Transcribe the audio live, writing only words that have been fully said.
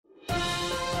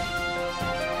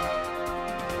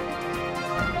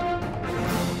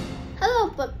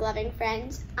loving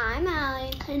friends. I'm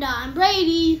Allie. And I'm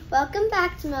Brady. Welcome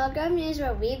back to Millgrove News,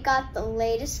 where we've got the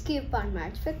latest scoop on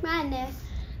March Book Madness.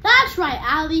 That's right,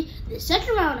 Allie. The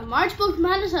second round of March Book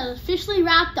Madness has officially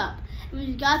wrapped up, and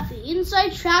we've got the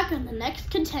inside track on the next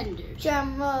contenders.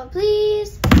 Drum roll,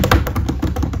 please.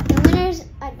 The winners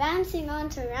advancing on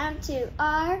to round 2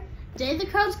 are Day the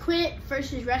Crowns Quit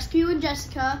versus Rescue and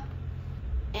Jessica.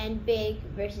 and Big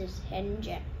versus Hidden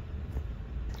Gem.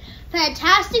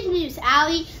 Fantastic news,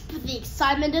 Allie, but the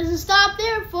excitement doesn't stop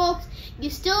there, folks. You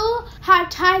still have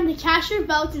time to cast your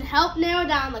votes and help narrow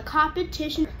down the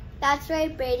competition. That's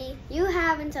right, Brady. You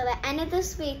have until the end of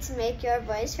this week to make your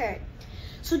voice heard.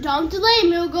 So don't delay,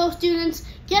 Millgrove students.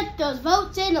 Get those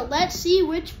votes in and let's see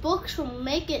which books will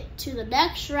make it to the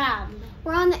next round.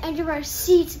 We're on the edge of our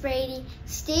seats, Brady.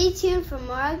 Stay tuned for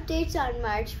more updates on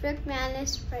March Book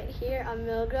Madness right here on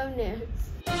Millgrove News.